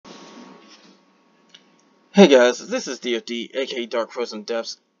Hey guys, this is DFD, aka Dark Frozen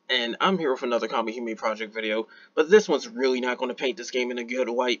Depths, and I'm here with another Kamihime project video, but this one's really not going to paint this game in a good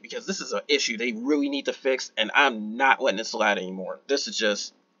light because this is an issue they really need to fix, and I'm not letting it slide anymore. This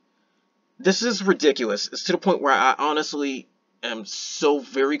is ridiculous. It's to the point where I honestly am so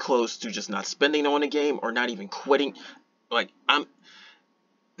very close to just not spending on the game or not even quitting. Like,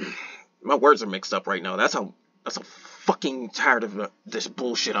 my words are mixed up right now. That's how fucking tired of this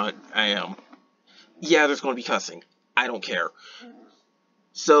bullshit I am. Yeah, there's going to be cussing. I don't care.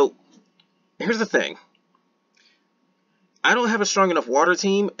 So, here's the thing. I don't have a strong enough water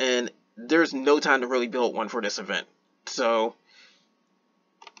team, and there's no time to really build one for this event. So,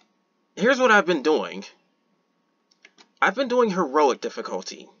 here's what I've been doing. I've been doing heroic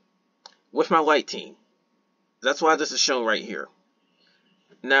difficulty with my light team. That's why this is shown right here.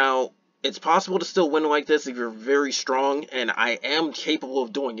 Now, it's possible to still win like this if you're very strong, and I am capable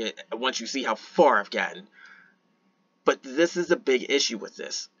of doing it once you see how far I've gotten. But this is a big issue with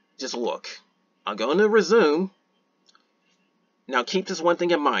this. Just look. I'm going to resume. Now keep this one thing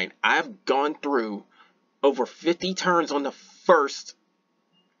in mind. I've gone through over 50 turns on the first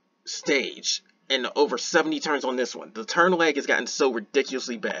stage and over 70 turns on this one. The turn lag has gotten so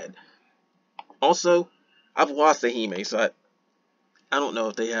ridiculously bad. Also, I've lost the Hime, so I don't know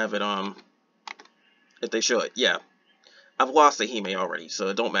if they have it, if they show it. Yeah, I've lost the Hime already, so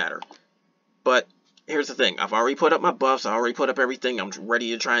it don't matter. But here's the thing. I've already put up my buffs. I already put up everything. I'm ready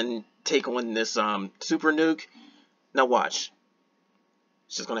to try and take on this super nuke. Now watch.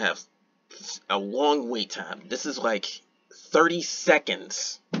 It's just gonna have a long wait time. This is like 30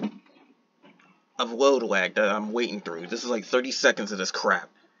 seconds of load lag that I'm waiting through. This is like 30 seconds of this crap.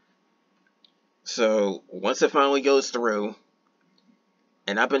 So once it finally goes through,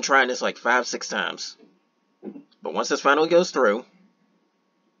 and I've been trying this like 5-6 times, but once this finally goes through,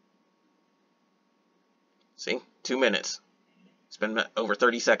 see, 2 minutes. It's been over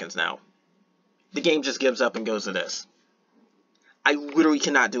 30 seconds now. The game just gives up and goes to this. I literally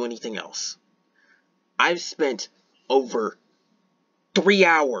cannot do anything else. I've spent over 3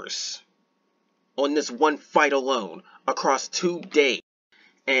 hours on this one fight alone across 2 days.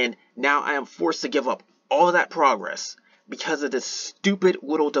 And now I am forced to give up all that progress because of this stupid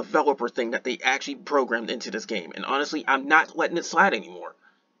little developer thing that they actually programmed into this game. And honestly, I'm not letting it slide anymore.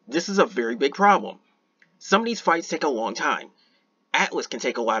 This is a very big problem. Some of these fights take a long time. Atlas can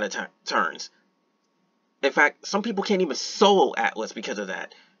take a lot of turns. In fact, some people can't even solo Atlas because of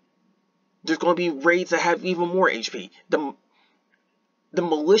that. There's going to be raids that have even more HP. The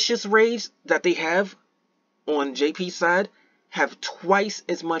malicious raids that they have on JP's side have twice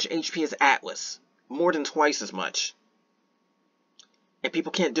as much HP as Atlas. More than twice as much. And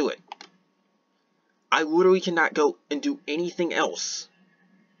people can't do it. I literally cannot go and do anything else.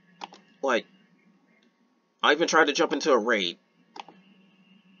 Like, I even tried to jump into a raid.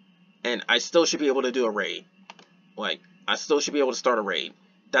 And I still should be able to do a raid. Like, I still should be able to start a raid.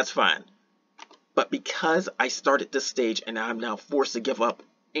 That's fine. But because I started this stage and I'm now forced to give up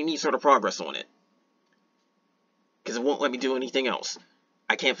any sort of progress on it. Because it won't let me do anything else.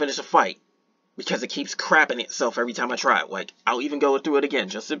 I can't finish a fight. Because it keeps crapping itself every time I try it. Like, I'll even go through it again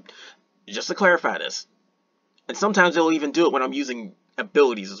just to clarify this. And sometimes it'll even do it when I'm using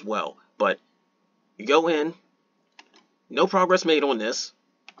abilities as well. But you go in. No progress made on this.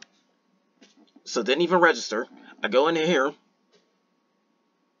 So didn't even register. I go in here.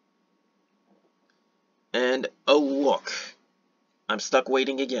 And oh look. I'm stuck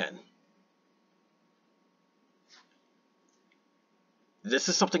waiting again. This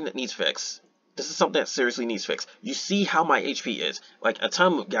is something that needs fixed. This is something that seriously needs fixed. You see how my HP is. Like, a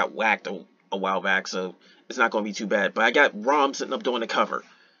ton got whacked a while back, so it's not going to be too bad. But I got Rom sitting up doing the cover.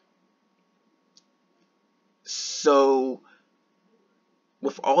 So,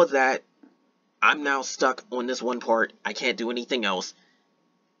 with all of that, I'm now stuck on this one part. I can't do anything else.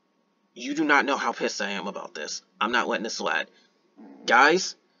 You do not know how pissed I am about this. I'm not letting this slide.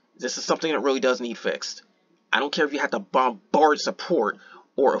 Guys, this is something that really does need fixed. I don't care if you have to bombard support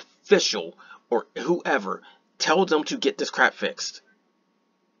or official or whoever. Tell them to get this crap fixed.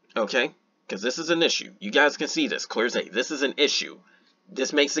 Okay? Because this is an issue. You guys can see this. Clear as day. This is an issue.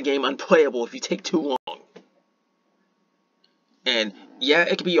 This makes the game unplayable if you take too long. And yeah,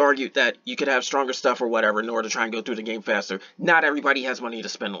 it could be argued that you could have stronger stuff or whatever in order to try and go through the game faster. Not everybody has money to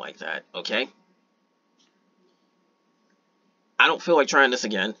spend like that. Okay? I don't feel like trying this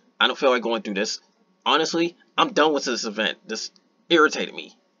again. I don't feel like going through this. Honestly, I'm done with this event. This irritated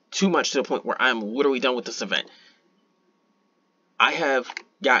me too much to the point where I'm literally done with this event. I have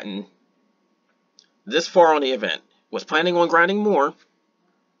gotten this far on the event. Was planning on grinding more.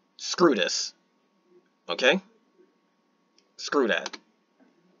 Screw this. Okay? Screw that.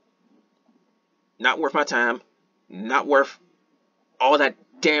 Not worth my time. Not worth all that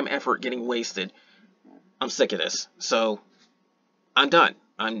damn effort getting wasted. I'm sick of this. So, I'm done.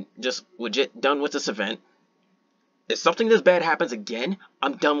 I'm just legit done with this event. If something this bad happens again,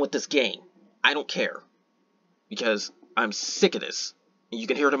 I'm done with this game. I don't care. Because I'm sick of this. And you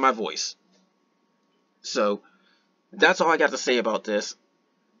can hear it in my voice. So, that's all I got to say about this.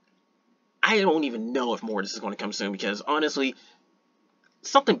 I don't even know if more of this is going to come soon, because honestly,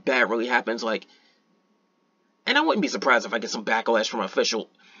 something bad really happens, like, and I wouldn't be surprised if I get some backlash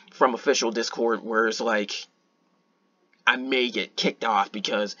from official Discord, where it's like, I may get kicked off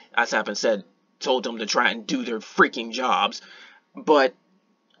because, as happened said, told them to try and do their freaking jobs. But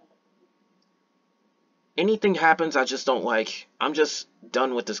anything happens I just don't like. I'm just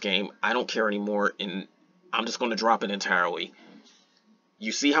done with this game. I don't care anymore, and I'm just going to drop it entirely.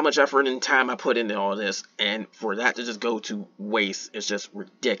 You see how much effort and time I put into all this, and for that to just go to waste is just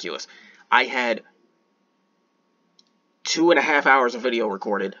ridiculous. I had 2.5 hours of video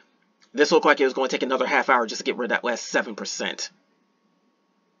recorded. This looked like it was going to take another half hour just to get rid of that last 7%.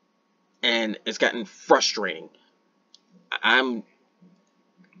 And it's gotten frustrating. I'm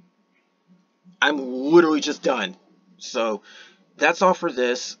literally just done. So, that's all for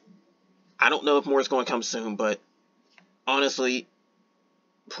this. I don't know if more is going to come soon, but honestly,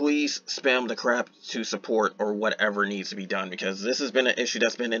 please spam the crap to support or whatever needs to be done, because this has been an issue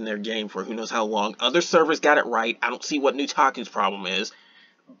that's been in their game for who knows how long. Other servers got it right. I don't see what Nutaku's problem is,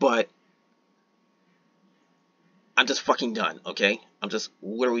 but I'm just fucking done, okay? I'm just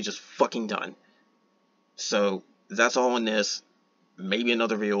literally just fucking done. So, that's all on this. Maybe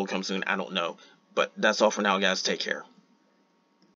another video will come soon, I don't know. But that's all for now, guys. Take care.